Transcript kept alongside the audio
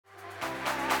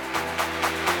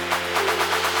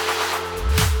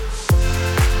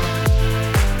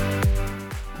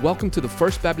Welcome to the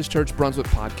First Baptist Church Brunswick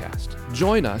podcast.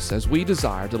 Join us as we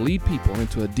desire to lead people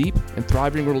into a deep and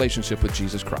thriving relationship with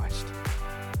Jesus Christ.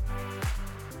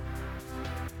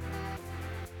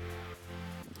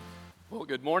 Well,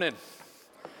 good morning.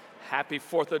 Happy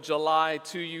 4th of July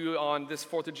to you on this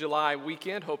 4th of July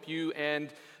weekend. Hope you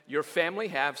and your family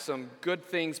have some good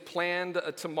things planned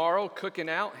tomorrow, cooking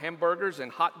out hamburgers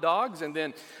and hot dogs. And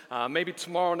then maybe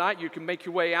tomorrow night you can make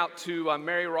your way out to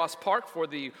Mary Ross Park for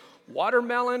the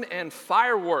watermelon and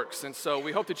fireworks. And so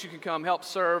we hope that you can come help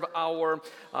serve our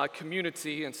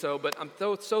community. And so, but I'm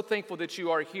so thankful that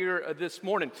you are here this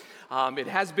morning. It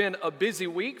has been a busy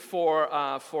week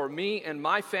for me and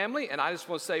my family. And I just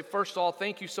want to say, first of all,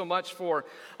 thank you so much for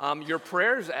your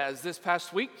prayers as this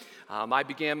past week. I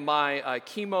began my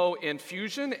chemo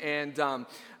infusion, and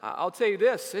I'll tell you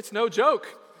this, it's no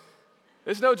joke.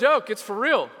 It's no joke, it's for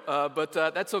real, but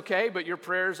that's okay, but your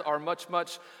prayers are much,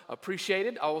 much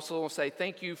appreciated. I also want to say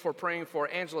thank you for praying for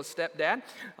Angela's stepdad,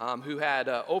 who had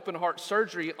open heart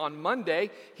surgery on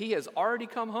Monday. He has already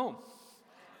come home.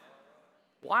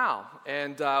 Wow,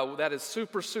 and that is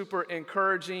super, super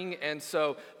encouraging, and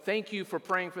so thank you for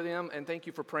praying for them, and thank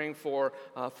you for praying for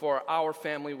our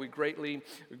family. We greatly,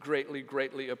 greatly,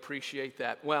 greatly appreciate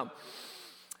that. Well,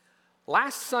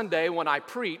 last Sunday when I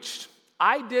preached,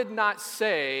 I did not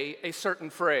say a certain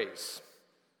phrase.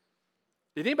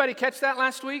 Did anybody catch that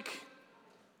last week?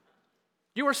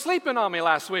 You were sleeping on me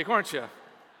last week, weren't you?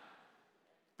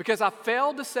 Because I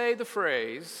failed to say the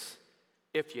phrase,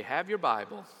 if you have your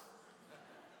Bible.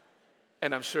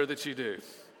 And I'm sure that you do.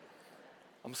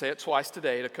 I'm going to say it twice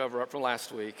today to cover up from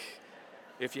last week.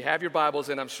 If you have your Bibles,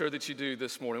 and I'm sure that you do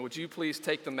this morning, would you please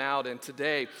take them out? And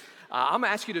today, I'm going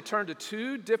to ask you to turn to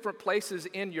two different places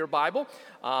in your Bible.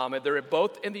 They're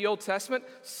both in the Old Testament,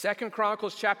 2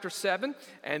 Chronicles chapter 7,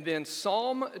 and then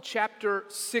Psalm chapter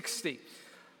 60.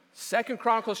 2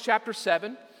 Chronicles chapter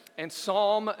 7 and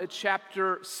Psalm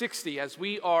chapter 60, as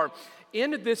we are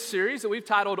in this series that we've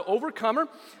titled Overcomer,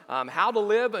 How to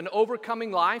Live an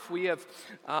Overcoming Life. We have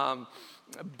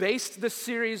based this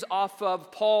series off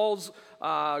of Paul's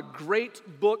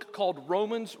great book called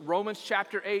Romans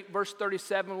chapter 8, verse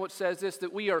 37, which says this,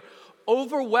 that we are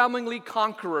overwhelmingly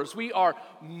conquerors. We are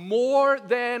more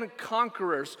than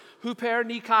conquerors. Huper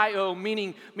nikaio,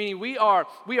 meaning we are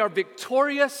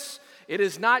victorious. It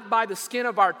is not by the skin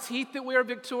of our teeth that we are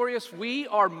victorious. We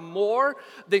are more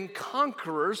than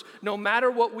conquerors. No matter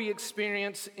what we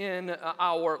experience in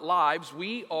our lives,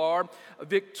 we are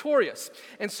victorious.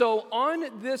 And so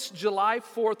on this July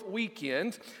 4th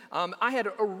weekend, I had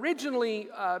originally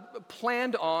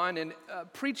planned on and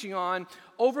preaching on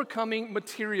overcoming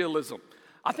materialism.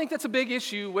 I think that's a big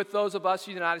issue with those of us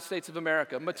in the United States of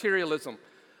America, materialism.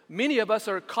 Many of us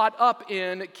are caught up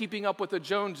in keeping up with the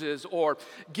Joneses or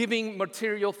giving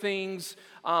material things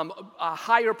a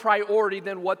higher priority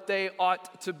than what they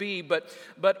ought to be. But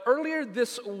earlier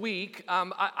this week,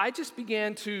 I just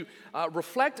began to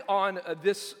reflect on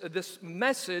this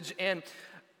message, and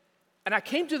I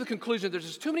came to the conclusion there's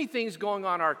just too many things going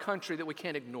on in our country that we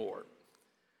can't ignore.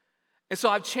 And so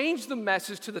I've changed the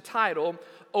message to the title,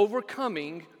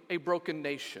 Overcoming a Broken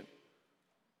Nation.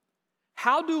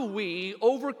 How do we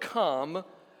overcome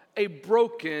a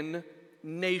broken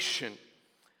nation?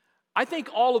 I think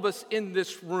all of us in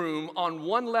this room, on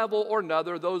one level or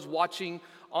another, those watching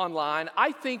online,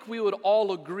 I think we would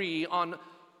all agree on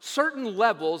certain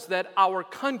levels that our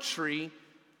country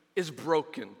is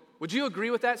broken. Would you agree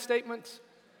with that statement?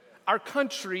 Our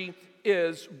country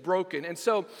is broken. And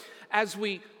so as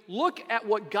we look at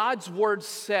what God's Word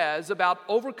says about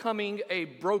overcoming a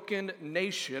broken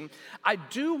nation, I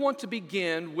do want to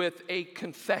begin with a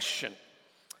confession.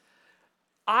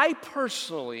 I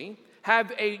personally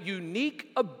have a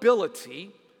unique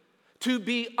ability to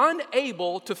be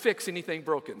unable to fix anything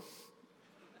broken.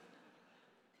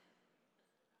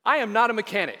 I am not a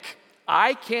mechanic.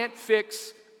 I can't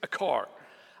fix a car.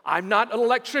 I'm not an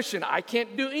electrician. I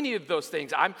can't do any of those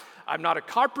things. I'm not a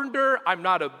carpenter. I'm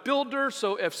not a builder.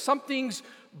 So if something's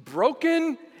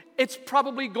broken, it's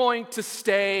probably going to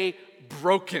stay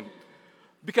broken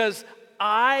because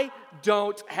I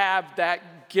don't have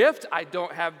that gift. I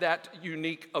don't have that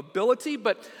unique ability.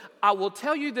 But I will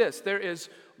tell you this, there is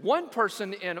one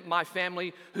person in my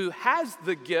family who has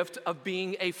the gift of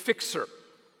being a fixer,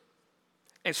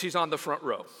 and she's on the front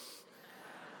row.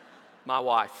 My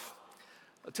wife.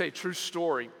 I'll tell you a true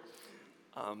story.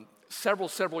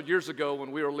 Several years ago,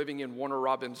 when we were living in Warner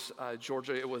Robins,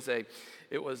 Georgia, it was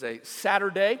a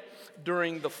Saturday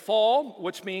during the fall,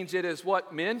 which means it is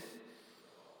what, men?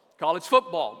 College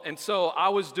football. And so I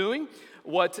was doing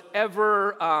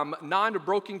whatever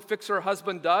non-broken fixer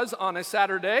husband does on a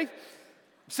Saturday.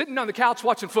 sitting on the couch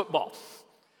watching football,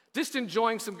 just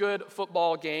enjoying some good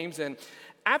football games. And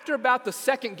after about the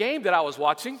second game that I was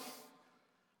watching,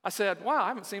 I said, wow, I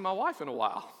haven't seen my wife in a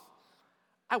while.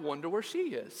 I wonder where she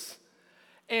is.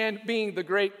 And being the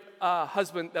great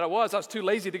husband that I was too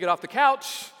lazy to get off the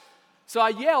couch. So I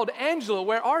yelled, Angela,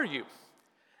 where are you?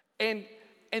 And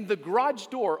the garage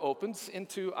door opens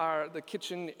into the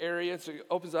kitchen area. So it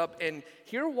opens up, and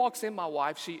here walks in my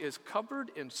wife. She is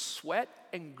covered in sweat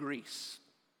and grease.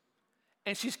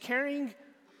 And she's carrying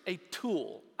a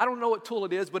tool. I don't know what tool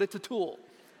it is, but it's a tool.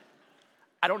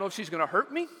 I don't know if she's going to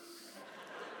hurt me,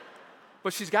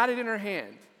 but she's got it in her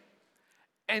hand.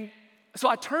 And so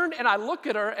I turned and I looked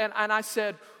at her and I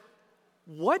said,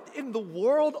 what in the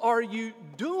world are you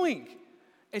doing?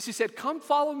 And she said, come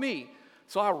follow me.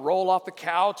 So I roll off the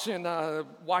couch and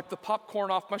wipe the popcorn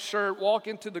off my shirt, walk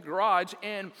into the garage,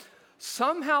 and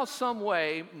somehow, some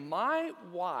way, my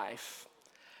wife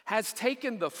has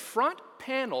taken the front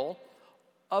panel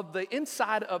of the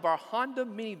inside of our Honda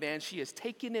minivan. She has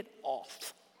taken it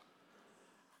off.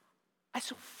 I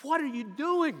said, what are you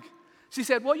doing? She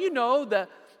said, well, you know, the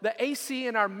AC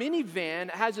in our minivan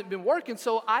hasn't been working,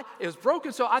 so it was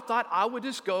broken, so I thought I would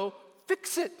just go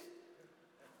fix it.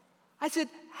 I said,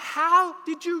 how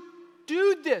did you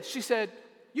do this? She said,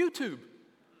 YouTube.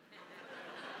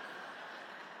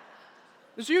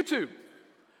 It's YouTube.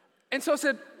 And so I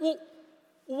said, well,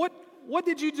 what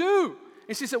did you do?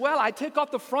 And she said, well, I took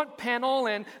off the front panel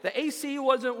and the AC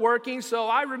wasn't working, so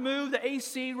I removed the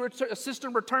AC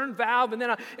system return valve, and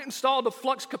then I installed the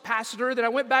flux capacitor. Then I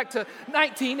went back to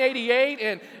 1988,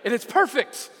 and it's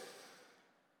perfect.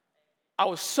 I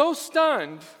was so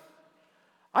stunned,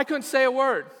 I couldn't say a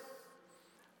word.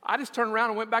 I just turned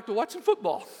around and went back to watching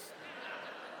football.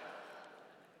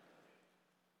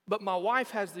 But my wife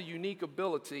has the unique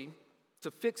ability to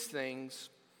fix things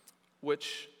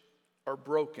which are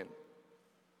broken.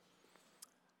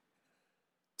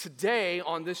 Today,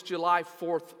 on this July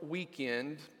 4th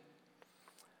weekend,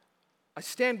 I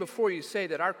stand before you to say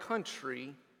that our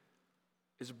country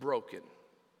is broken.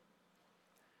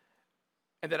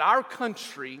 And that our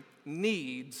country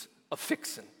needs a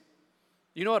fixin'.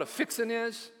 You know what a fixin'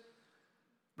 is?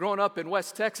 Growing up in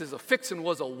West Texas, a fixin'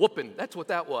 was a whooping. That's what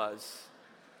that was.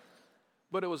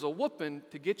 But it was a whooping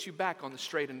to get you back on the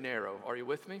straight and narrow. Are you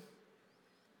with me?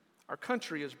 Our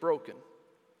country is broken.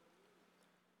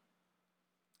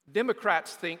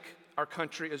 Democrats think our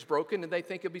country is broken, and they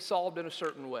think it'll be solved in a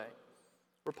certain way.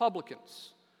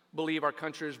 Republicans believe our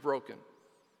country is broken.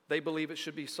 They believe it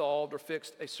should be solved or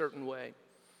fixed a certain way.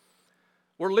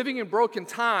 We're living in broken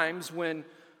times when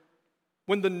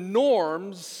the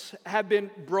norms have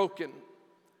been broken.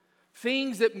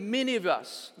 Things that many of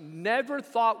us never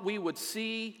thought we would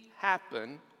see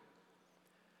happen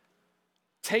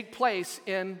take place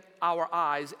in our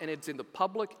eyes, and it's in the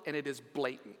public, and it is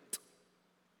blatant.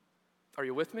 Are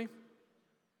you with me?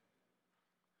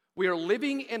 We are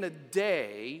living in a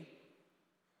day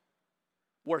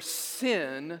where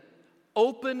sin,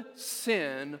 open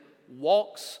sin,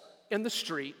 walks in the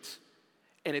street,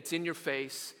 and it's in your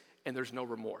face, and there's no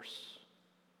remorse.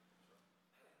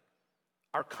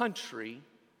 Our country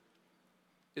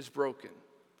is broken.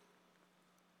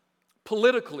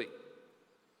 Politically,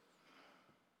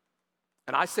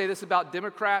 and I say this about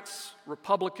Democrats,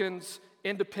 Republicans,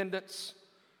 independents,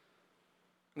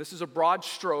 and this is a broad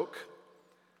stroke,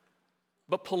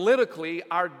 but politically,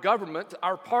 our government,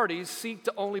 our parties seek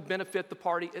to only benefit the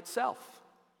party itself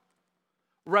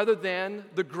rather than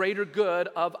the greater good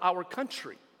of our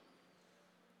country.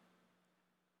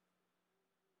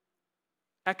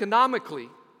 Economically,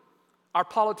 our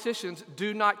politicians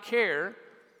do not care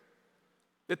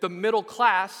that the middle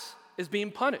class is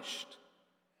being punished.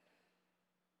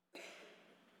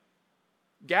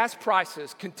 Gas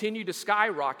prices continue to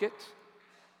skyrocket.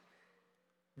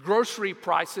 Grocery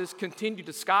prices continue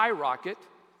to skyrocket.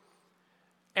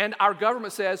 And our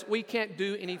government says we can't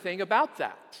do anything about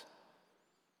that.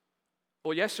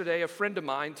 Well, yesterday a friend of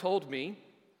mine told me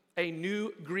a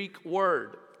new Greek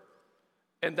word.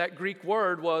 And that Greek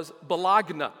word was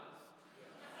balagna.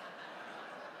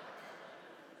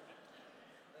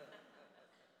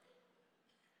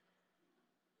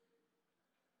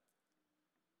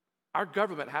 Our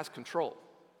government has control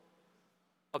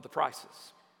of the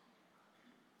prices.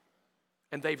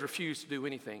 And they've refused to do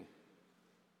anything.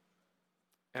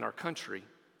 And our country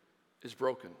is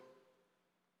broken.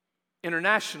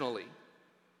 Internationally,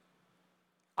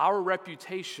 our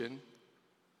reputation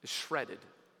is shredded.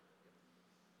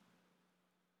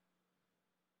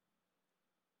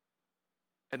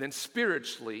 And then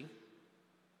spiritually,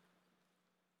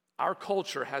 our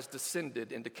culture has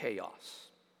descended into chaos.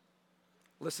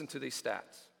 Listen to these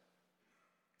stats.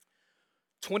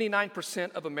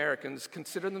 29% of Americans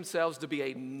consider themselves to be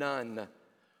a none,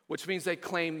 which means they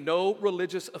claim no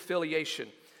religious affiliation.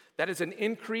 That is an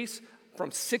increase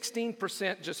from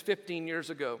 16% just 15 years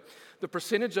ago. The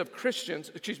percentage of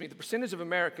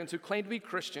Americans who claim to be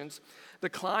Christians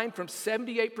declined from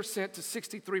 78% to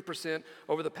 63%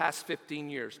 over the past 15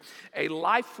 years. A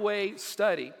Lifeway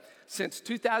study since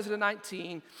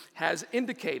 2019 has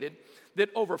indicated that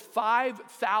over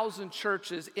 5,000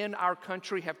 churches in our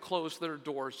country have closed their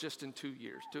doors just in 2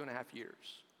 and a half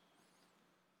years.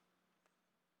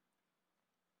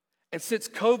 And since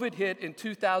COVID hit in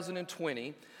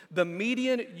 2020, the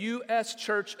median U.S.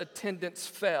 church attendance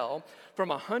fell from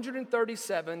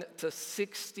 137 to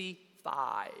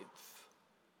 65.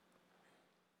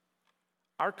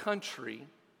 Our country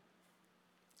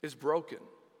is broken.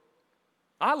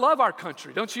 I love our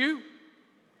country, don't you?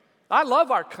 I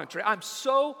love our country. I'm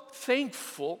so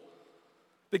thankful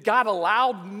that God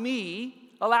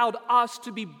allowed us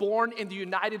to be born in the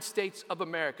United States of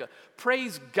America.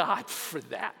 Praise God for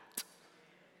that.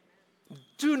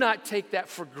 Do not take that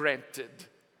for granted.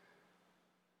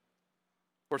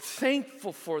 We're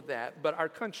thankful for that, but our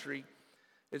country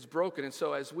is broken. And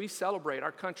so as we celebrate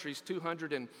our country's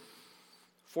 246th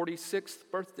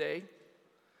birthday,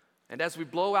 and as we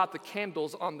blow out the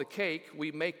candles on the cake,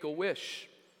 we make a wish.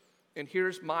 And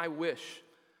here's my wish.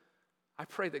 I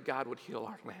pray that God would heal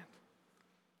our land.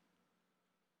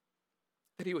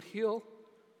 That He would heal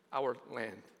our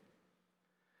land.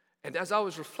 And as I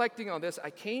was reflecting on this,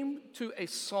 I came to a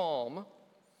psalm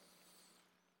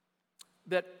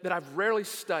that I've rarely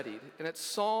studied, and it's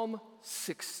Psalm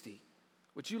 60.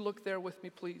 Would you look there with me,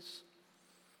 please?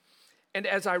 And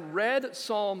as I read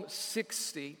Psalm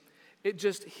 60, it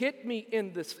just hit me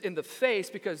in the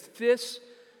face, because this,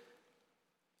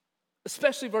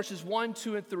 especially verses 1,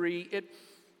 2, and 3,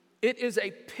 it is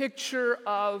a picture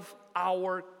of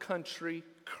our country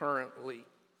currently.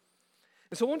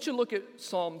 And so I want you to look at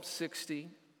Psalm 60.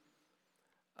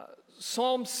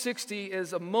 Psalm 60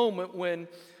 is a moment when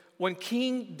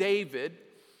King David,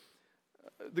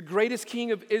 the greatest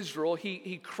king of Israel,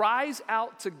 he cries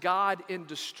out to God in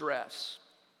distress.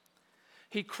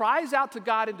 He cries out to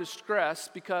God in distress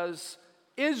because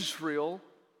Israel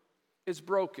is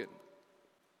broken.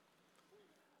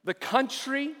 The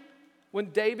country,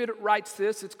 when David writes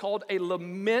this, it's called a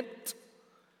lament.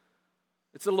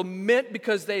 It's a lament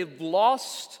because they've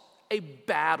lost a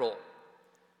battle.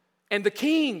 And the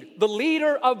king, the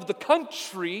leader of the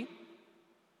country,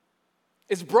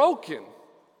 is broken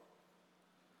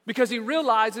because he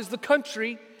realizes the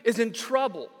country is in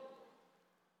trouble.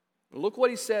 Look what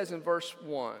he says in verse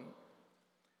 1.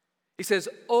 He says,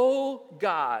 "O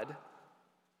God,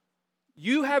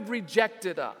 you have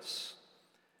rejected us,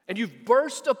 and you've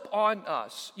burst upon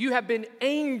us. You have been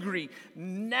angry.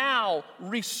 Now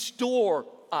restore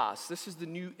us." This is the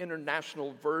New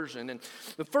International Version. And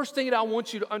the first thing that I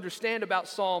want you to understand about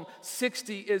Psalm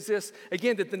 60 is this,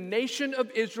 again, that the nation of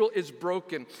Israel is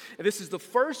broken. And this is the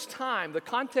first time, the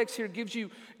context here gives you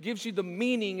the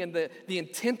meaning and the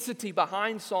intensity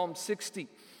behind Psalm 60.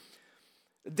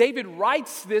 David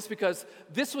writes this because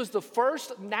this was the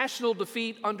first national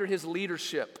defeat under his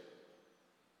leadership.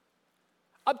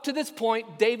 Up to this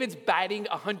point, David's batting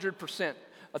 100%,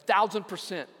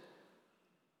 1,000%.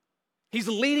 He's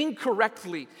leading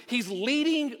correctly. He's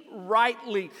leading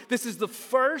rightly. This is the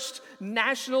first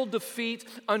national defeat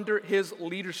under his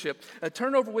leadership.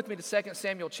 Turn over with me to 2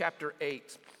 Samuel chapter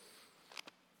 8.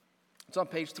 It's on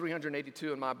page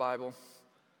 382 in my Bible.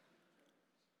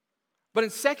 But in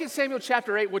 2 Samuel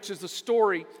chapter 8, which is the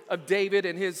story of David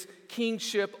and his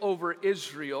kingship over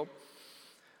Israel,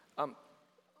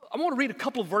 I want to read a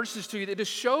couple verses to you that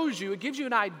just shows you, it gives you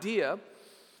an idea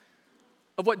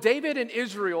of what David and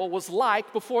Israel was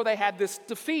like before they had this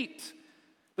defeat.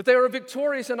 That they were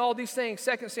victorious in all these things.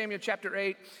 2 Samuel chapter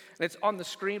 8, and it's on the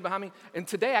screen behind me. And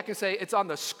today I can say it's on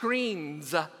the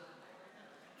screens.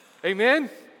 Amen?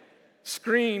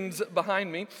 Screens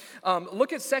behind me.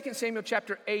 Look at 2 Samuel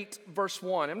chapter 8, verse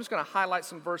 1. I'm just going to highlight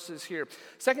some verses here.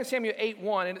 2 Samuel 8,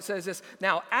 1, and it says this.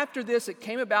 "Now after this it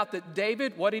came about that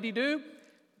David," what did he do?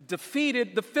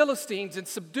 "Defeated the Philistines and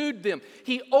subdued them."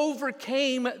 He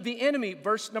overcame the enemy.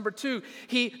 Verse number 2,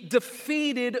 he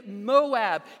defeated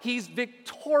Moab. He's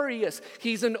victorious.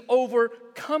 He's an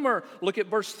overcomer. Look at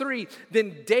verse 3.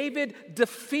 "Then David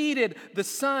defeated the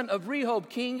son of Rehob,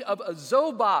 king of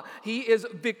Zobah." He is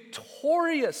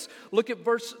victorious. Look at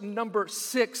verse number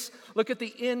 6. Look at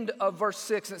the end of verse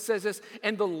 6. It says this,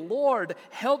 "And the Lord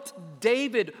helped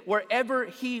David wherever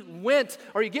he went."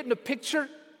 Are you getting a picture?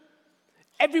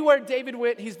 Everywhere David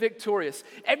went, he's victorious.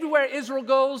 Everywhere Israel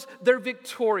goes, they're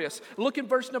victorious. Look at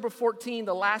verse number 14,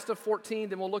 the last of 14,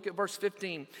 then we'll look at verse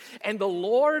 15. And the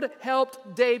Lord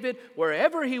helped David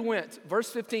wherever he went.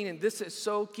 Verse 15, and this is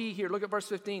so key here. Look at verse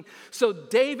 15. So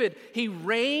David, he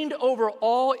reigned over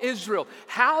all Israel.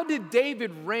 How did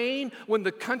David reign when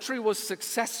the country was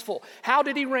successful? How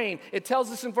did he reign? It tells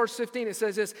us in verse 15, it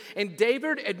says this, and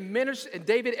David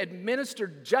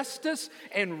administered justice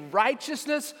and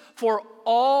righteousness for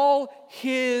all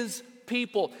his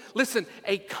people. Listen,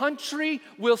 a country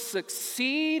will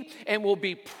succeed and will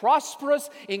be prosperous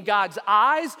in God's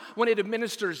eyes when it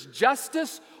administers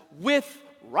justice with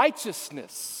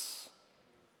righteousness.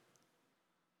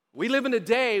 We live in a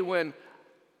day when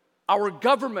our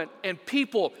government and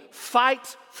people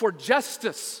fight for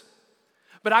justice.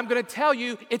 But I'm going to tell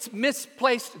you, it's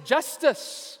misplaced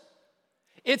justice.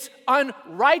 It's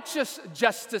unrighteous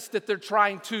justice that they're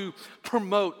trying to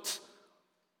promote.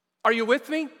 Are you with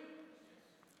me?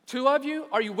 Two of you,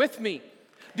 are you with me?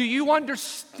 Do you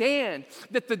understand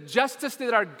that the justice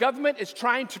that our government is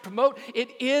trying to promote, it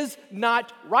is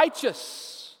not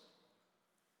righteous?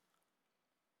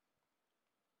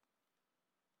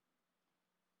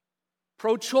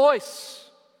 Pro-choice.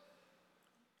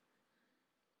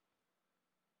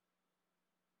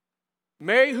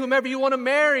 Marry whomever you want to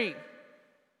marry.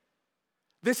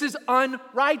 This is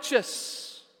unrighteous.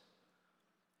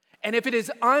 And if it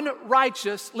is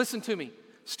unrighteous, listen to me.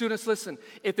 Students, listen.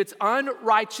 If it's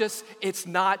unrighteous, it's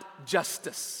not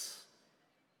justice.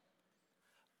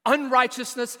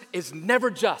 Unrighteousness is never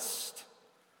just.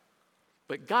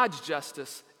 But God's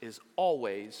justice is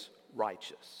always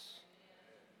righteous.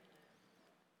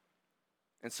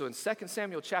 And so in 2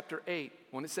 Samuel chapter 8,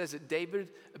 when it says that David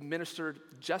administered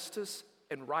justice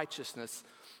and righteousness,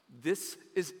 this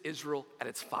is Israel at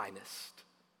its finest.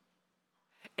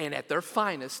 And at their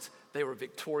finest, they were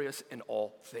victorious in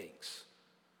all things.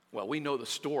 Well, we know the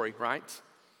story, right?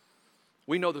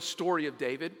 We know the story of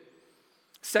David.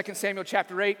 2 Samuel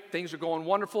chapter 8, things are going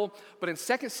wonderful. But in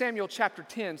 2 Samuel chapter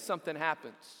 10, something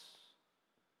happens.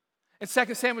 In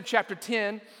 2 Samuel chapter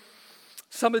 10,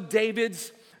 some of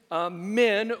David's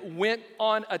men went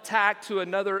on attack to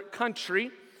another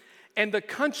country. And the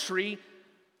country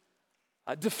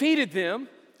defeated them,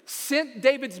 sent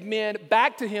David's men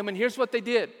back to him, and here's what they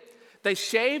did. They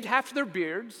shaved half of their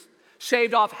beards,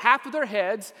 shaved off half of their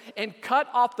heads, and cut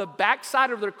off the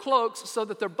backside of their cloaks so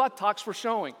that their buttocks were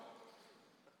showing.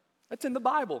 That's in the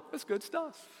Bible. That's good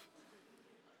stuff.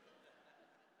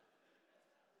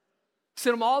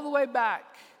 Sent them all the way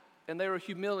back, and they were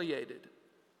humiliated.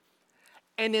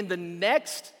 And in the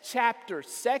next chapter,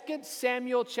 2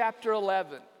 Samuel chapter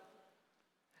 11,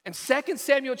 in 2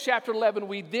 Samuel chapter 11,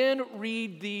 we then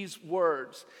read these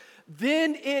words.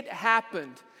 Then it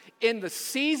happened in the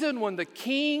season when the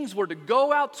kings were to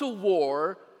go out to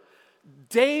war,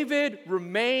 David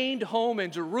remained home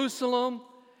in Jerusalem,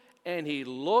 and he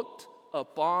looked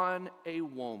upon a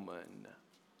woman.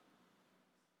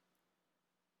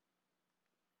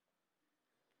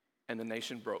 And the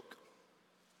nation broke.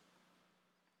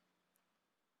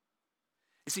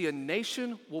 You see, a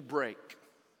nation will break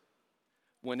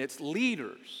when its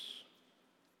leaders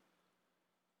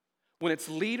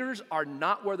are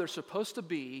not where they're supposed to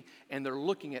be and they're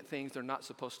looking at things they're not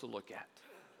supposed to look at.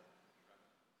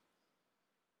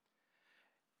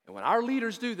 And when our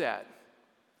leaders do that,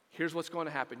 here's what's going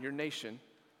to happen. Your nation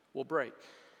will break.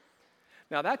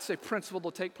 Now, that's a principle that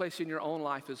will take place in your own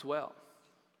life as well.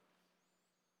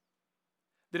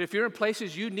 That if you're in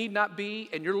places you need not be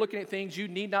and you're looking at things you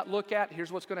need not look at,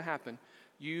 here's what's going to happen.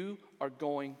 You are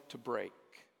going to break.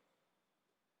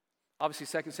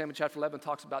 Obviously, 2 Samuel chapter 11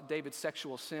 talks about David's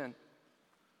sexual sin.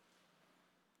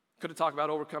 Could have talked about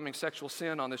overcoming sexual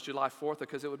sin on this July 4th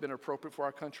because it would have been appropriate for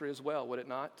our country as well, would it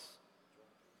not?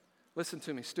 Listen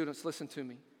to me, students, listen to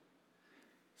me.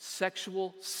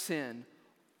 Sexual sin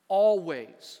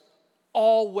always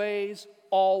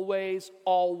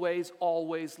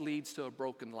leads to a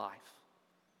broken life.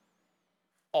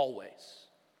 Always.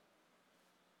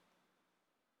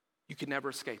 You can never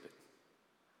escape it.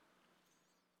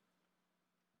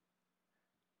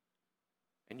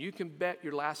 And you can bet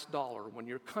your last dollar when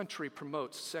your country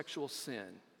promotes sexual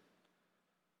sin,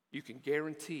 you can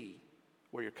guarantee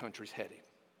where your country's heading.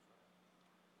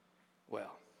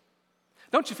 Well,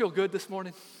 don't you feel good this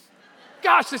morning?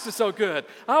 Gosh, this is so good.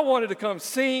 I wanted to come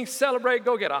sing, celebrate,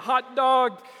 go get a hot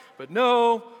dog, but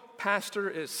no, pastor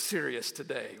is serious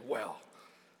today. Well,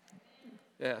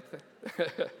 yeah.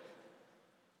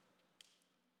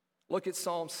 Look at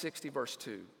Psalm 60, verse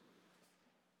 2.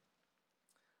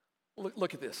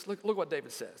 Look at this. Look what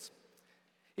David says.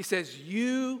 He says,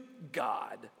 you,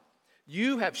 God,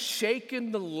 you have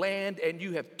shaken the land and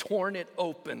you have torn it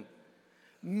open.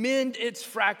 Mend its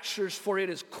fractures, for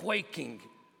it is quaking.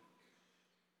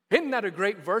 Isn't that a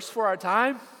great verse for our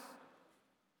time?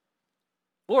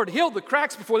 Lord, heal the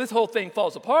cracks before this whole thing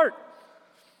falls apart.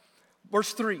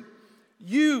 Verse 3,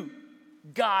 you,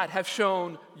 God, have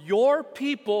shown your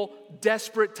people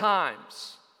desperate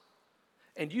times,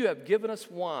 and you have given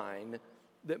us wine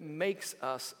that makes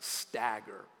us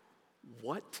stagger.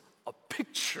 What a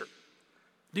picture.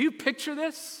 Do you picture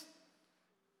this?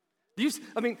 Is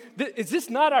this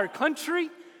not our country?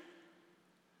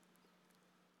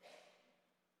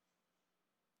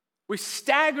 We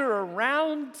stagger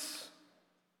around.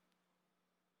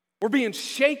 We're being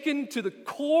shaken to the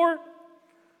core.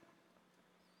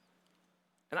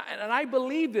 And I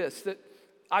believe this, that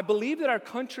I believe that our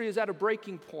country is at a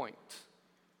breaking point.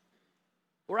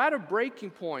 We're at a breaking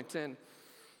point, and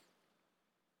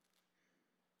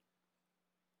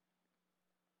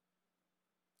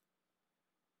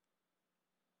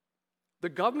the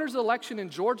governor's election in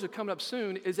Georgia coming up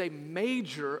soon is a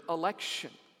major election.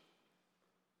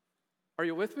 Are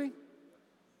you with me?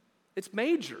 It's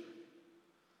major.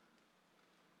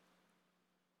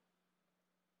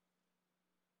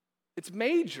 It's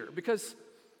major because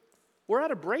we're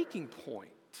at a breaking point.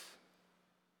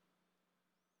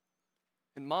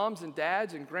 And moms and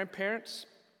dads and grandparents,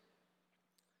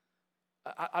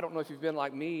 I don't know if you've been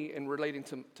like me in relating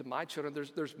to my children.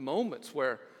 There's moments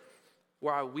where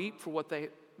I weep for what they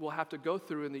will have to go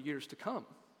through in the years to come.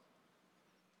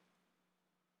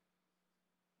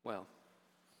 Well,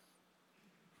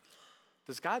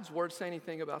 does God's word say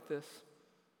anything about this?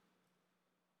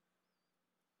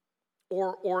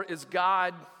 Or is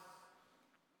God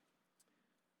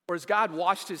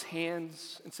washed his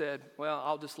hands and said, well,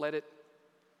 I'll just let it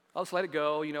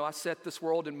go. I set this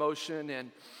world in motion,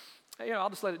 and I'll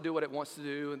just let it do what it wants to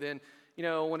do. And then,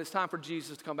 when it's time for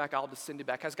Jesus to come back, I'll just send it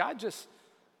back. Has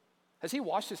he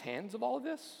washed his hands of all of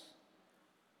this?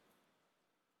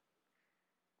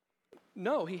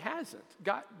 No, he hasn't.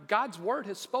 God's word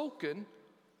has spoken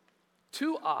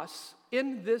to us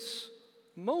in this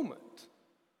moment.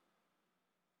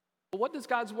 But what does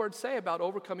God's word say about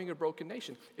overcoming a broken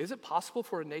nation? Is it possible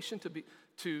for a nation to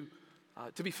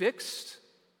be fixed?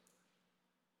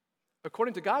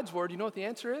 According to God's word, you know what the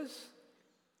answer is?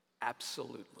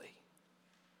 Absolutely.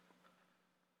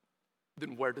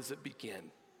 Then where does it begin?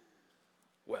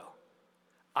 Well,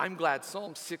 I'm glad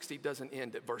Psalm 60 doesn't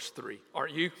end at verse 3,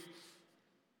 aren't you?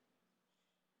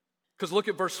 Because look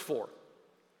at verse 4.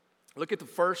 Look at the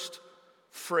first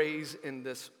phrase in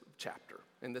this chapter,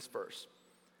 in this verse.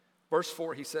 Verse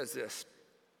 4, he says this,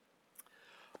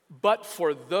 but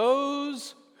for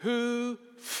those who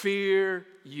fear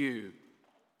you.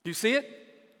 Do you see it?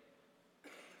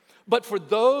 But for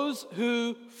those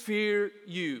who fear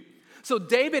you. So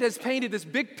David has painted this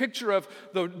big picture of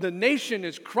the nation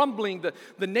is crumbling,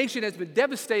 the nation has been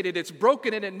devastated, it's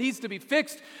broken and it needs to be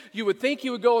fixed. You would think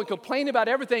he would go and complain about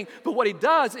everything, but what he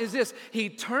does is this, he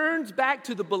turns back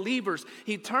to the believers.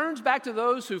 He turns back to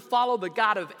those who follow the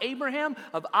God of Abraham,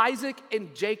 of Isaac,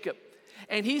 and Jacob.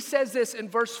 And he says this in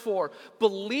verse 4,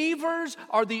 believers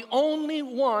are the only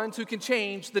ones who can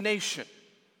change the nation.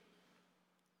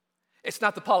 It's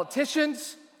not the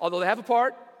politicians, although they have a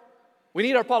part. We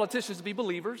need our politicians to be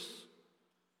believers.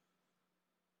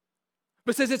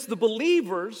 But it says it's the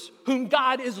believers whom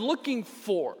God is looking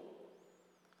for.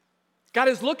 God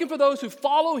is looking for those who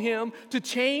follow him to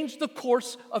change the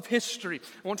course of history.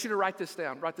 I want you to write this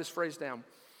down, write this phrase down,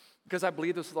 because I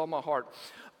believe this with all my heart.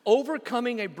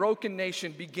 Overcoming a broken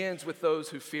nation begins with those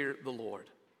who fear the Lord.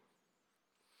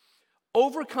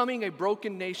 Overcoming a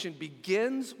broken nation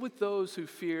begins with those who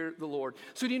fear the Lord.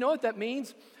 So do you know what that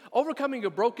means? Overcoming a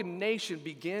broken nation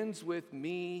begins with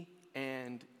me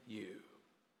and you.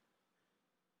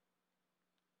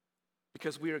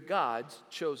 Because we are God's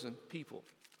chosen people.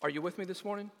 Are you with me this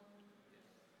morning?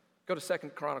 Go to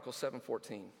 2 Chronicles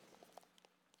 7:14.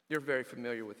 You're very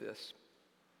familiar with this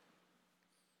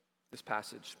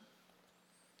passage.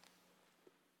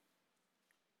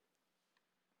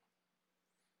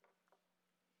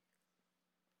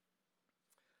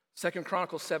 2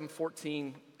 Chronicles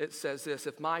 7:14, it says this,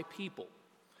 if my people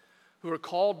who are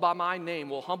called by my name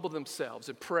will humble themselves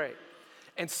and pray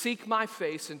and seek my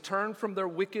face and turn from their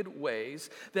wicked ways,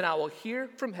 then I will hear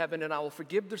from heaven and I will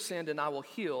forgive their sin and I will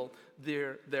heal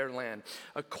their land.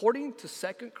 According to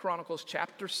 2 Chronicles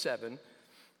chapter 7,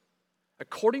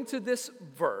 according to this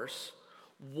verse,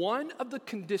 one of the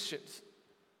conditions,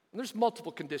 and there's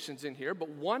multiple conditions in here, but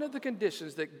one of the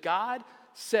conditions that God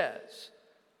says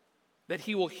that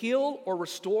he will heal or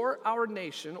restore our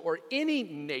nation or any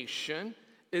nation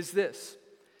is this,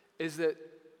 is that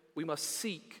we must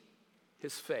seek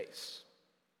his face.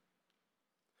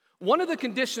 One of the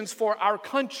conditions for our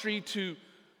country to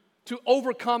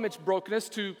overcome its brokenness,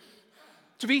 to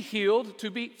be healed,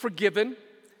 to be forgiven,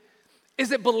 is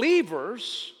that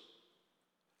believers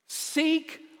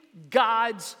seek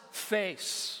God's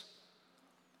face.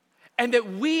 And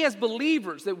that we as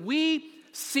believers, that we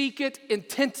seek it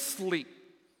intensely.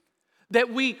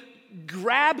 That we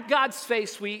grab God's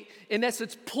face, we, in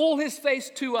essence, pull his face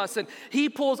to us, and he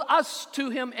pulls us to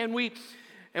him, and we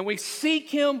seek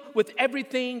him with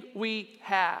everything we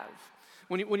have.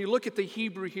 When you look at the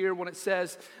Hebrew here, when it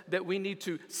says that we need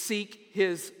to seek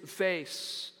his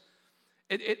face,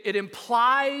 it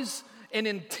implies an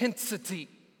intensity.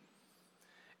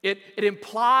 It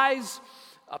implies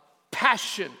a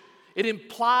passion. It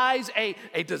implies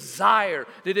a desire,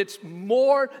 that it's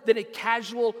more than a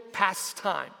casual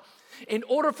pastime. In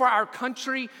order for our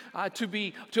country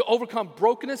to overcome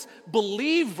brokenness,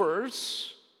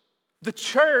 believers, the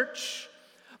church,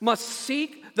 must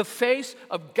seek the face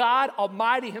of God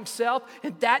Almighty himself,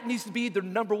 and that needs to be their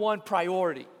number one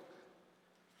priority.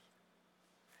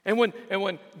 And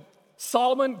when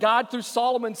Solomon, God through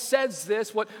Solomon says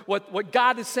this, what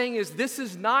God is saying is this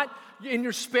is not in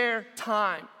your spare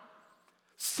time.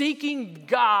 Seeking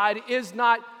God is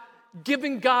not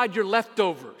giving God your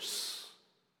leftovers.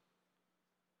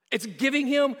 It's giving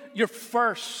him your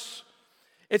first.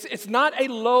 It's not a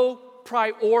low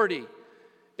priority.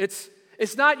 It's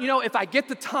not, if I get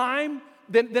the time,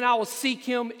 then I will seek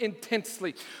him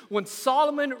intensely. When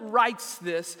Solomon writes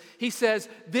this, he says,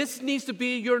 this needs to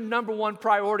be your number one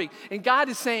priority. And God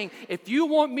is saying, if you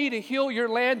want me to heal your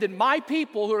land, then my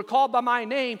people who are called by my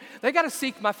name, they got to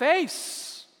seek my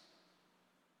face.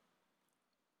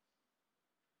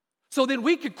 So then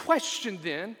we could question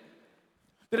then,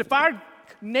 that if our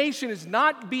nation is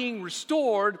not being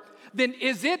restored, then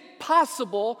is it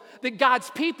possible that God's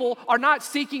people are not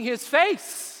seeking his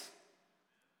face?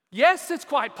 Yes, it's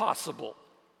quite possible.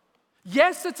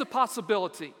 Yes, it's a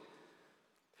possibility.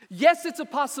 Yes, it's a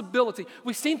possibility.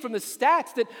 We've seen from the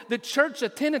stats that the church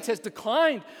attendance has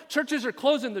declined. Churches are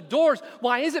closing the doors.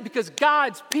 Why is it? Because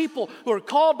God's people who are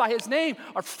called by his name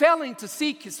are failing to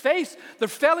seek his face. They're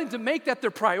failing to make that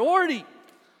their priority.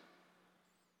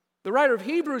 The writer of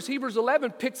Hebrews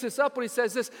 11, picks this up when he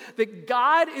says this, that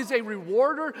God is a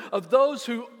rewarder of those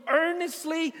who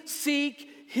earnestly seek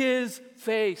his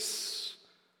face.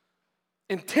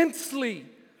 Intensely,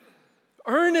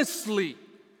 earnestly,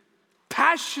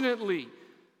 passionately,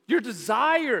 your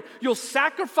desire, you'll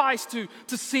sacrifice to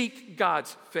seek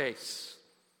God's face.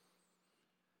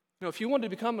 If you want to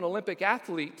become an Olympic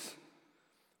athlete,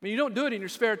 you don't do it in your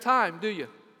spare time, do you?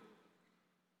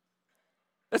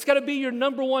 That's got to be your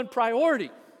number one priority.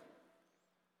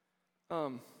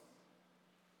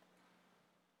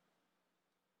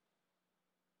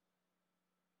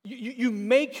 You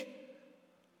make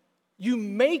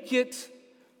it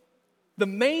the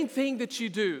main thing that you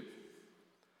do.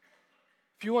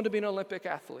 If you want to be an Olympic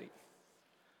athlete,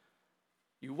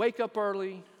 you wake up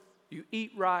early, you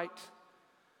eat right,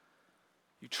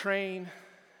 you train,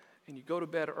 and you go to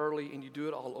bed early, and you do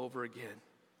it all over again.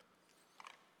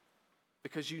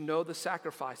 Because you know the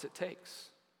sacrifice it takes.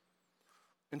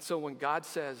 And so when God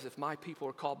says, if my people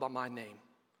are called by my name,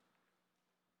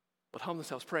 would humble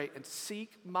themselves, pray, and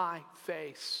seek my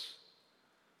face,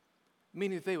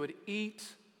 meaning that they would eat,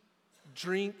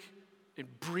 drink, and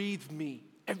breathe me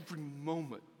every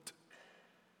moment,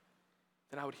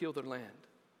 then I would heal their land.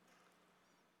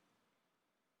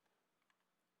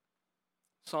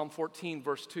 Psalm 14,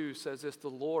 verse 2 says this, the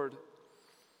Lord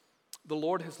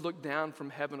has looked down from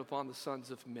heaven upon the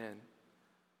sons of men.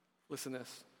 Listen to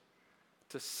this.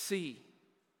 To see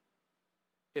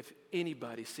if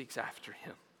anybody seeks after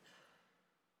him.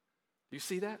 Do you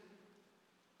see that?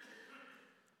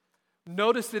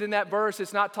 Notice that in that verse,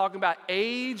 it's not talking about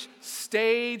age,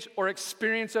 stage, or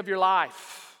experience of your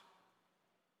life.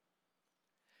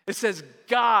 It says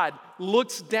God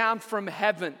looks down from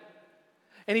heaven.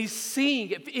 And he's seeing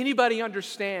if anybody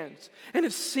understands.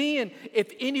 And seeing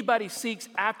if anybody seeks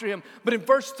after him. But in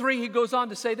verse 3, he goes on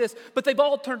to say this, but they've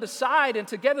all turned aside, and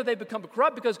together they've become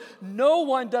corrupt because no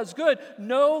one does good.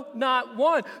 No, not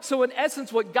one. So in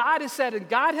essence, what God has said, and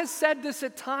God has said this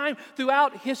at time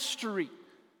throughout history.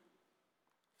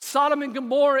 Sodom and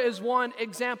Gomorrah is one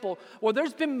example. Well,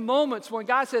 there's been moments when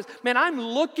God says, man, I'm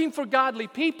looking for godly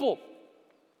people.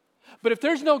 But if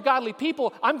there's no godly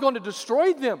people, I'm going to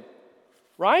destroy them.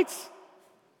 Right?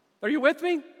 Are you with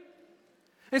me?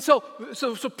 And so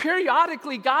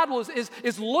periodically God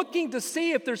is looking to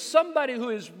see if there's somebody who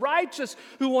is righteous,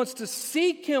 who wants to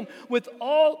seek him with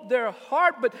all their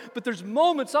heart. But there's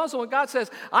moments also when God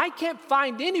says, I can't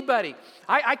find anybody.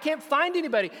 I can't find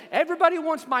anybody. Everybody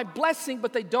wants my blessing,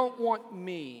 but they don't want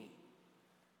me.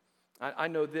 I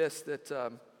know this, that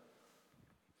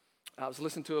I was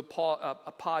listening to a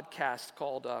podcast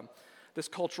called This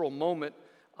Cultural Moment,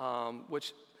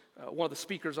 which one of the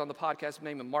speakers on the podcast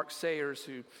named Mark Sayers,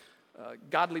 who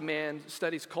godly man,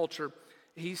 studies culture,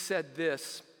 he said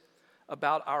this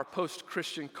about our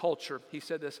post-Christian culture. He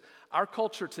said this, our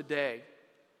culture today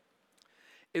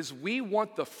is we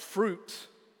want the fruit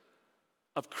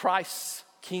of Christ's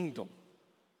kingdom.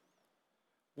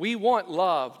 We want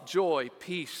love, joy,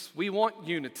 peace. We want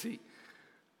unity.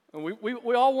 And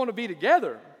we all want to be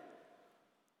together.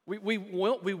 We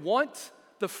want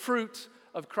the fruit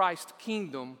of Christ's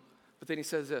kingdom, but then he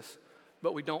says this,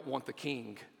 but we don't want the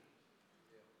king.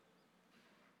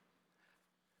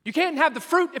 You can't have the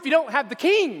fruit if you don't have the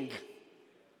king.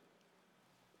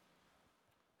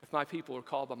 If my people are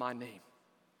called by my name,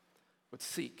 would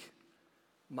seek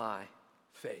my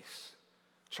face.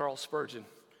 Charles Spurgeon,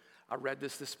 I read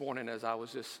this morning as I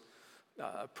was just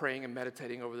praying and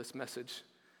meditating over this message.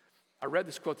 I read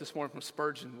this quote this morning from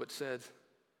Spurgeon, which said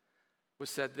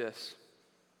this.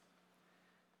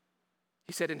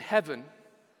 He said, in heaven,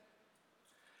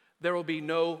 there will be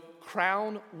no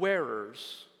crown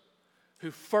wearers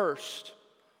who first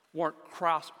weren't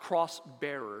cross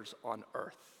bearers on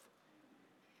earth.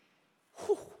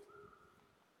 Whew.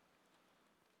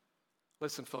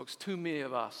 Listen, folks, too many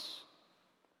of us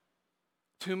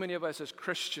as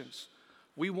Christians,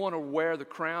 we want to wear the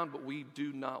crown, but we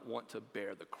do not want to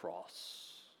bear the cross.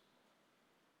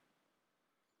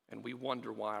 And we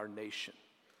wonder why our nation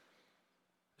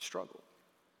has struggled.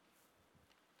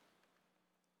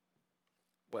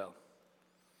 Well,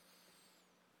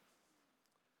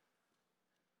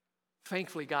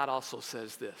 thankfully, God also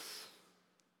says this.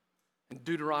 In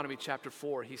Deuteronomy chapter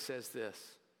 4, he says this.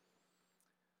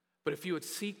 But if you would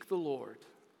seek the Lord,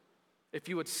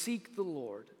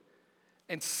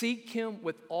 and seek him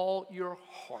with all your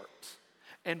heart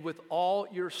and with all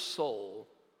your soul,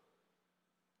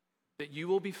 that you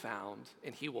will be found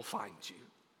and he will find you.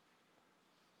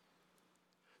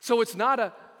 So it's not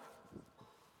a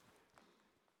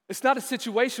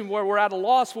situation where we're at a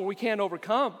loss where we can't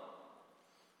overcome.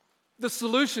 The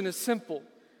solution is simple.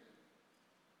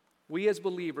 We as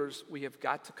believers, we have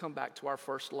got to come back to our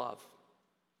first love.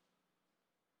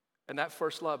 And that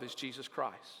first love is Jesus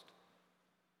Christ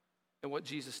and what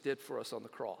Jesus did for us on the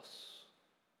cross.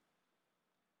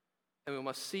 And we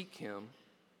must seek him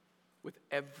with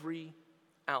every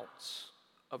ounce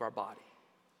of our body,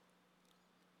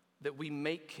 that we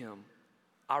make him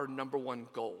our number one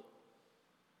goal.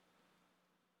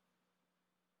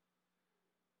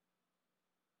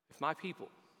 If my people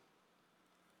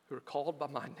who are called by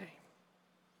my name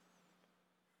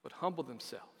would humble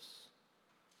themselves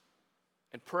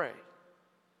and pray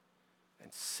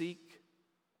and seek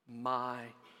my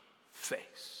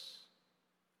face,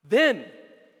 then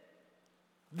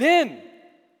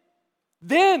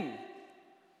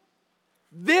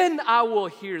I will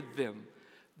hear them.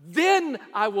 Then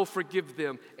I will forgive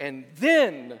them. And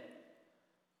then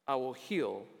I will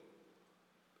heal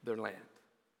their land.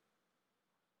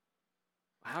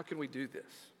 How can we do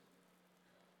this?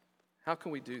 How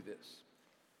can we do this?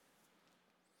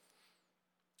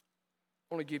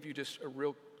 I want to give you just a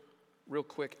real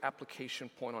quick application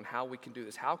point on how we can do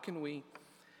this. How can we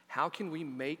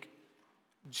make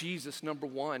Jesus number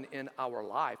one in our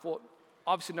life? Well,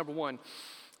 obviously, number one,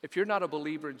 if you're not a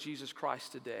believer in Jesus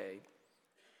Christ today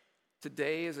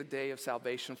is a day of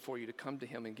salvation for you to come to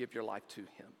him and give your life to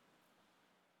him.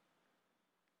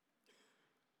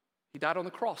 He died on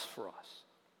the cross for us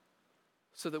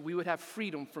so that we would have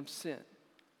freedom from sin,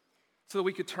 so that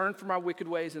we could turn from our wicked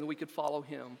ways and we could follow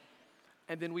him,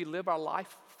 and then we live our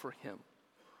life for him.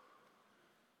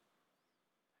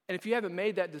 And if you haven't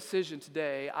made that decision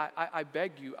today, I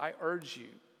beg you, I urge you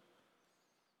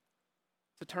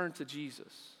to turn to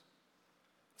Jesus,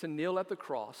 to kneel at the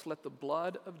cross, let the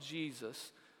blood of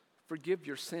Jesus forgive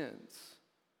your sins,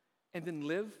 and then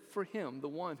live for him, the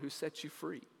one who sets you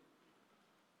free.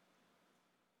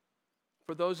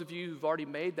 For those of you who've already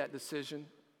made that decision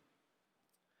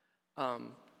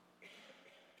and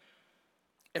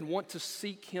want to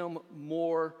seek him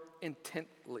more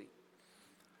intently,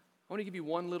 I want to give you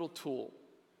one little tool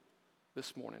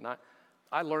this morning.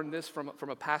 I learned this from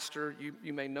a pastor.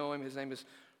 You may know him. His name is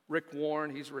Rick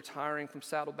Warren. He's retiring from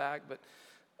Saddleback, but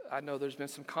I know there's been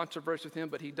some controversy with him,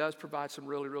 but he does provide some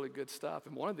really, really good stuff.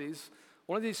 And one of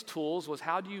One of these tools was,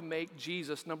 how do you make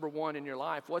Jesus number one in your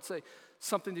life? What's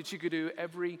something that you could do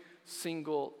every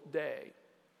single day?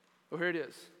 Well, here it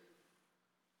is.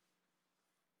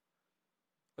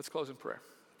 Let's close in prayer.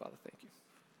 Father, thank you.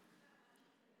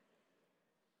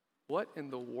 What in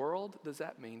the world does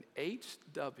that mean?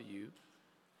 HW,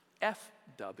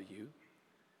 FW,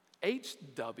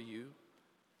 HW,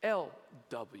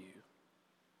 LW.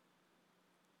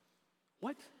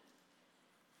 What?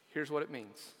 Here's what it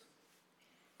means.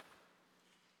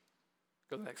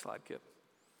 Go to the next slide, Kip.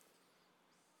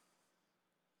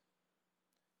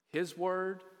 His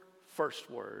word,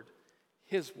 first word.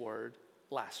 His word,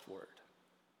 last word.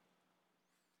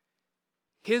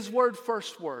 His word,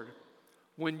 first word.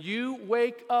 When you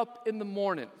wake up in the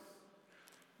morning,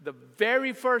 the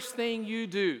very first thing you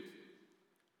do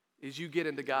is you get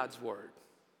into God's word.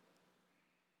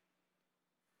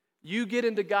 You get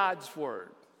into God's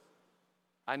word.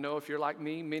 I know if you're like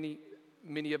me,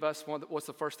 many of us, what's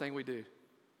the first thing we do?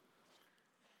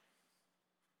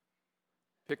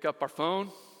 Pick up our phone,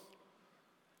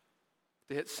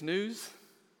 to hit snooze,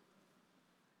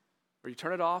 or you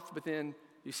turn it off, but then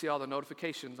you see all the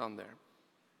notifications on there.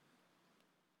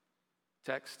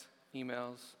 Text,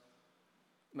 emails,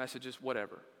 messages,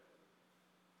 whatever.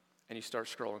 And you start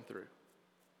scrolling through.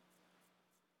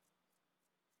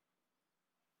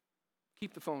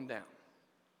 Keep the phone down.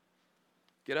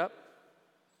 Get up,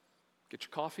 get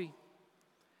your coffee,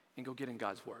 and go get in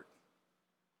God's word.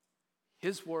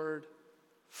 His word,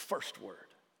 first word.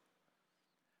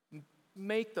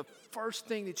 Make the first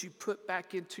thing that you put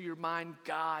back into your mind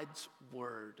God's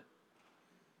word.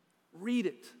 Read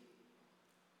it.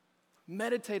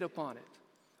 Meditate upon it.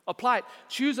 Apply it.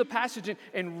 Choose a passage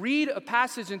and read a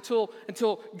passage until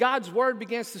God's word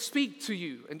begins to speak to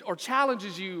you or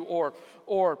challenges you or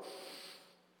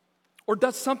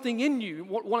does something in you.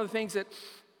 One of the things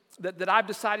that I've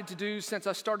decided to do since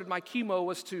I started my chemo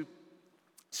was to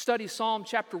study Psalm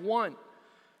chapter 1.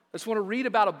 I just want to read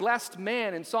about a blessed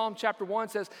man. In Psalm chapter 1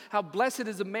 says, how blessed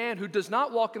is a man who does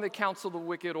not walk in the counsel of the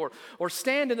wicked or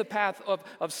stand in the path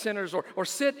of sinners or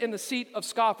sit in the seat of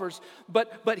scoffers.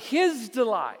 But his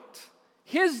delight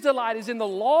is in the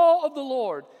law of the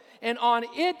Lord, and on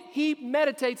it he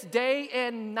meditates day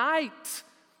and night.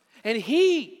 And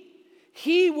he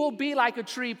will be like a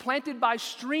tree planted by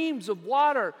streams of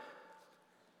water,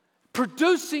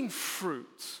 producing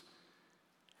fruit.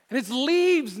 And its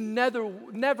leaves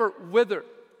never wither.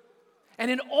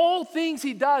 And in all things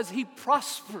he does, he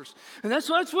prospers. And that's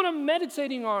what I'm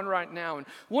meditating on right now. And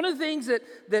one of the things that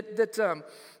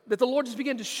the Lord just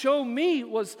began to show me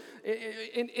was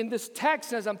in this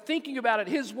text, as I'm thinking about it,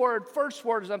 his word, first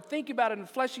word, as I'm thinking about it and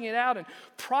fleshing it out and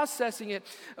processing it,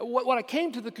 what I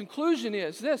came to the conclusion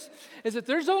is that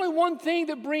there's only one thing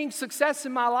that brings success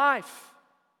in my life.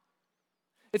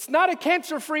 It's not a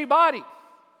cancer-free body.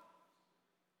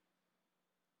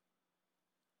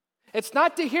 It's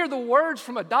not to hear the words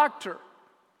from a doctor.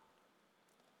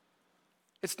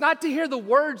 It's not to hear the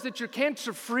words that you're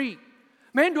cancer-free.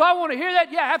 Man, do I want to hear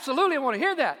that? Yeah, absolutely, I want to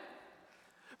hear that.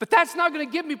 But that's not going to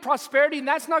give me prosperity, and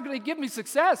that's not going to give me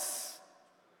success.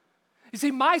 You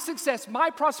see, my success, my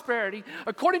prosperity,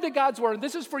 according to God's word, and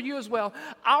this is for you as well,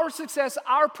 our success,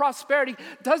 our prosperity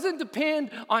doesn't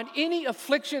depend on any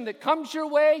affliction that comes your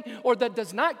way or that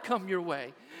does not come your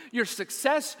way. Your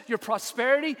success, your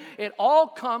prosperity, it all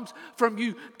comes from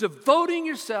you devoting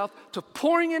yourself to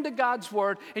pouring into God's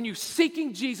word and you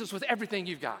seeking Jesus with everything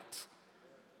you've got.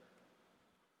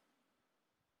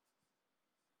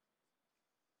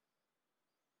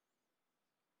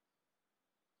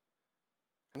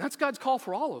 And that's God's call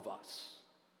for all of us.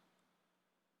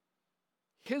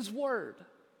 His word,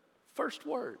 first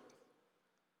word.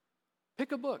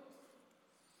 Pick a book.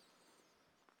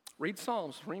 Read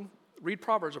Psalms, read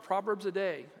Proverbs, or Proverbs a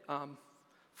day.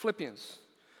 Philippians.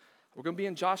 We're going to be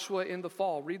in Joshua in the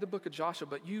fall. Read the book of Joshua,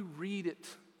 but you read it.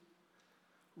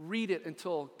 Read it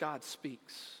until God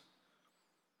speaks.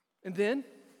 And then,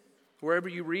 wherever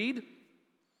you read,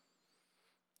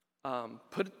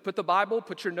 put the Bible,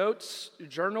 put your notes, your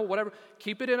journal, whatever.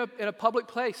 Keep it in a public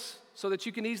place so that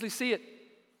you can easily see it.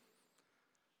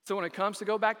 So when it comes to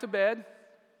go back to bed,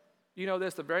 you know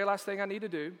this, the very last thing I need to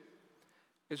do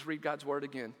is read God's word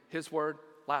again. His word,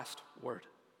 last word.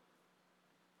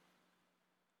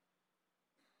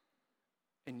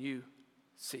 And you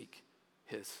seek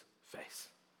his face.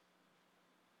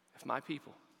 If my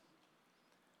people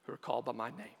who are called by my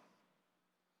name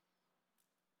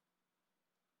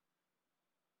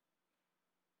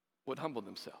would humble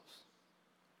themselves,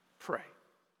 pray,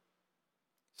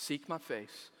 seek my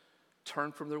face,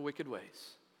 turn from their wicked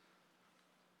ways,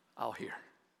 I'll hear.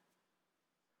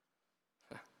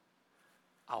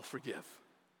 I'll forgive.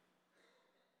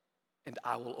 And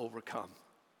I will overcome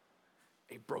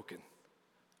a broken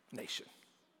nation.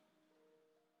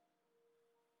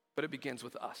 But it begins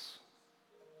with us.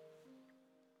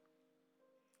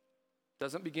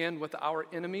 Doesn't begin with our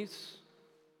enemies.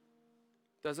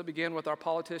 Doesn't begin with our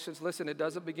politicians. Listen, it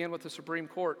doesn't begin with the Supreme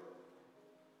Court.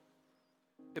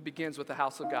 It begins with the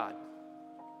house of God.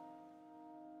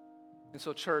 And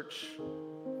so, church,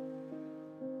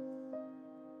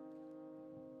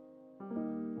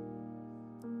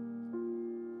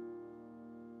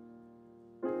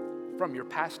 from your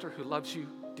pastor who loves you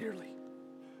dearly,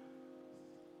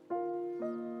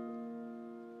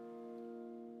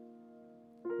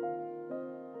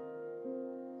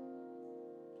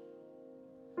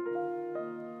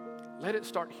 let it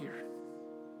start here.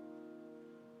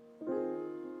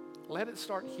 Let it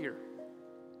start here.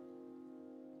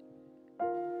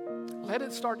 Let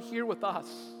it start here with us.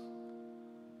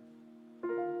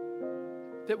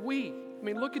 That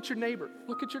look at your neighbor.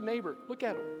 Look at your neighbor. Look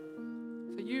at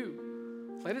him. Say,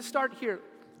 you. Let it start here.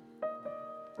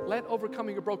 Let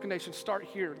overcoming a broken nation start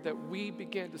here, that we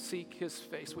begin to seek his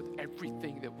face with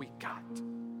everything that we got.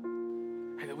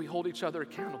 And that we hold each other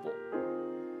accountable.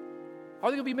 Are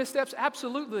there going to be missteps?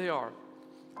 Absolutely they are.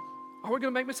 Are we going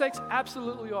to make mistakes?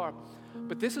 Absolutely we are.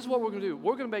 But this is what we're going to do.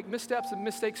 We're going to make missteps and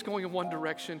mistakes going in one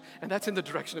direction, and that's in the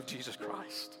direction of Jesus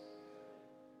Christ.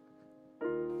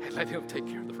 And let him take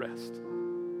care of the rest.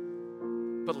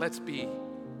 But let's be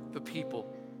the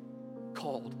people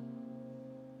called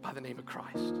by the name of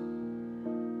Christ,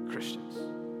 Christians.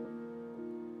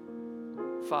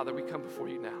 Father, we come before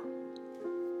you now.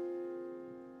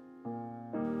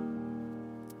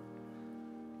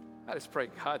 I just pray,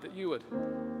 God, that you would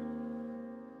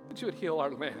heal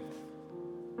our land.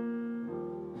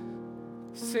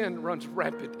 Sin runs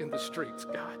rampant in the streets,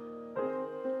 God.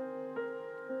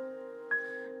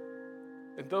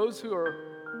 And those who are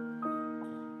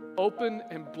open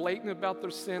and blatant about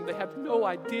their sin, they have no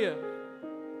idea.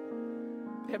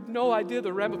 They have no idea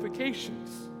the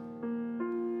ramifications.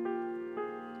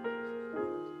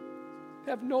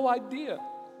 They have no idea.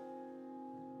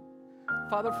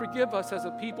 Father, forgive us as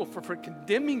a people for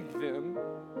condemning them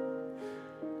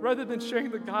rather than sharing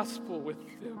the gospel with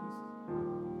them.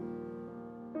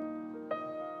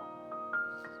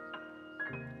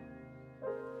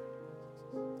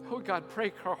 Oh God,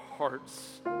 break our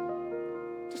hearts.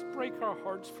 Just break our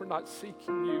hearts for not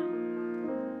seeking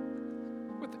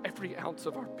you with every ounce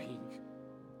of our being.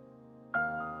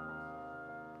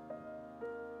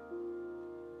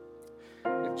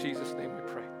 In Jesus' name we